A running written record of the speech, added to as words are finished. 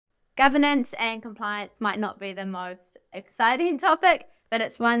Governance and compliance might not be the most exciting topic, but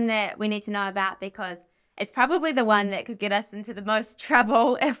it's one that we need to know about because it's probably the one that could get us into the most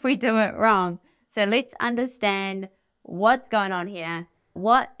trouble if we do it wrong. So let's understand what's going on here.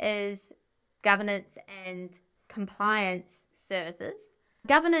 What is governance and compliance services?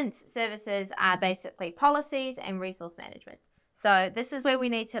 Governance services are basically policies and resource management. So this is where we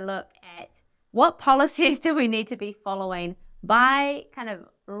need to look at what policies do we need to be following by kind of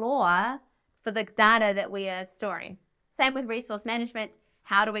law for the data that we are storing. Same with resource management.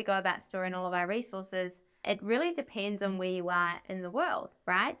 How do we go about storing all of our resources? It really depends on where you are in the world,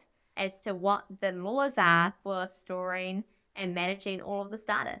 right? As to what the laws are for storing and managing all of this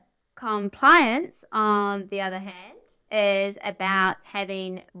data. Compliance, on the other hand, is about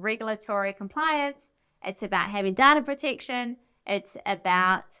having regulatory compliance. It's about having data protection. It's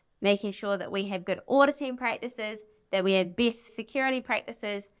about making sure that we have good auditing practices, that we have best security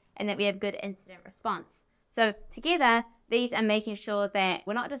practices, and that we have good incident response. So together, these are making sure that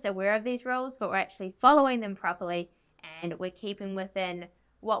we're not just aware of these rules, but we're actually following them properly, and we're keeping within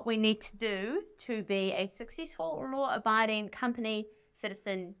what we need to do to be a successful, law-abiding company,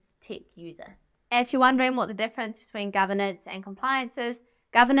 citizen, tech user. If you're wondering what the difference between governance and compliance is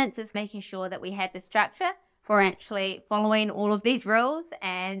making sure that we have the structure for actually following all of these rules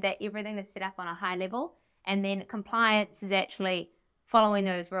and that everything is set up on a high level. And then compliance is actually following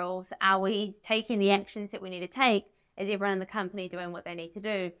those rules. Are we taking the actions that we need to take? Is everyone in the company doing what they need to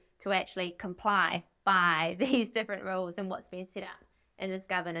do to actually comply by these different rules and what's been set up in this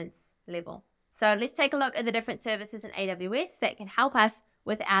governance level? So let's take a look at the different services in AWS that can help us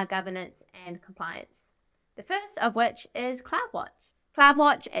with our governance and compliance. The first of which is CloudWatch.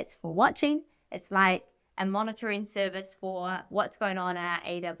 CloudWatch, it's for watching. It's like a monitoring service for what's going on in our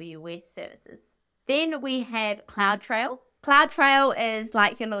AWS services. Then we have CloudTrail. CloudTrail is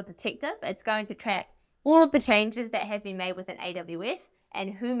like your little detective. It's going to track all of the changes that have been made within AWS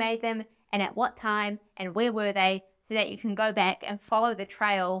and who made them and at what time and where were they, so that you can go back and follow the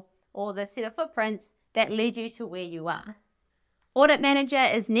trail or the set of footprints that led you to where you are.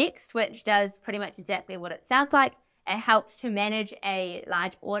 AuditManager is next, which does pretty much exactly what it sounds like. It helps to manage a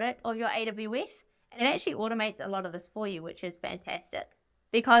large audit of your AWS, and it actually automates a lot of this for you, which is fantastic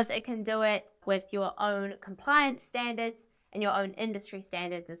because it can do it with your own compliance standards and your own industry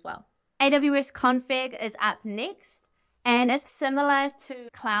standards as well. AWS Config is up next, and it's similar to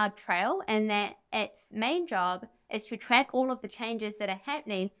CloudTrail in that its main job is to track all of the changes that are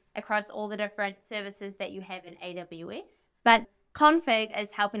happening across all the different services that you have in AWS. But Config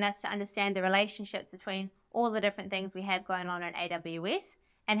is helping us to understand the relationships between all the different things we have going on in AWS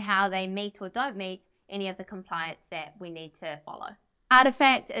and how they meet or don't meet any of the compliance that we need to follow.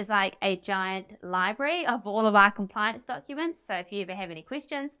 Artifact is like a giant library of all of our compliance documents. So if you ever have any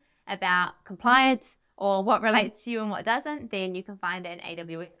questions about compliance or what relates to you and what doesn't, then you can find it in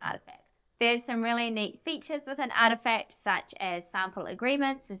AWS Artifact. There's some really neat features within Artifact, such as sample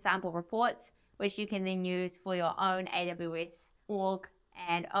agreements and sample reports, which you can then use for your own AWS org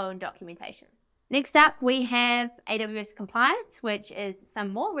and own documentation. Next up, we have AWS Compliance, which is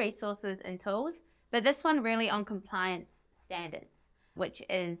some more resources and tools, but this one really on compliance standards, which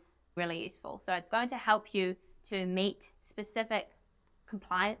is really useful. So it's going to help you to meet specific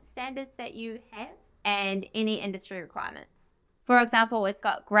compliance standards that you have and any industry requirements. For example, it's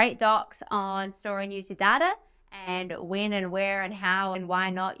got great docs on storing user data and when and where and how and why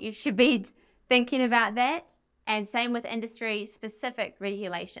not you should be thinking about that. And same with industry specific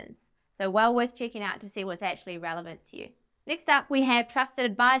regulations. So well worth checking out to see what's actually relevant to you. Next up, we have Trusted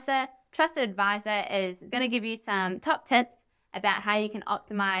Advisor. Trusted Advisor is going to give you some top tips about how you can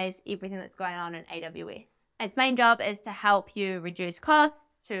optimize everything that's going on in AWS. Its main job is to help you reduce costs,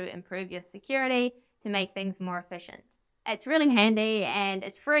 to improve your security, to make things more efficient. It's really handy and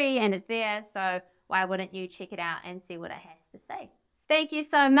it's free and it's there, so why wouldn't you check it out and see what it has to say? Thank you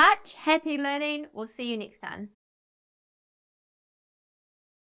so much. Happy learning. We'll see you next time.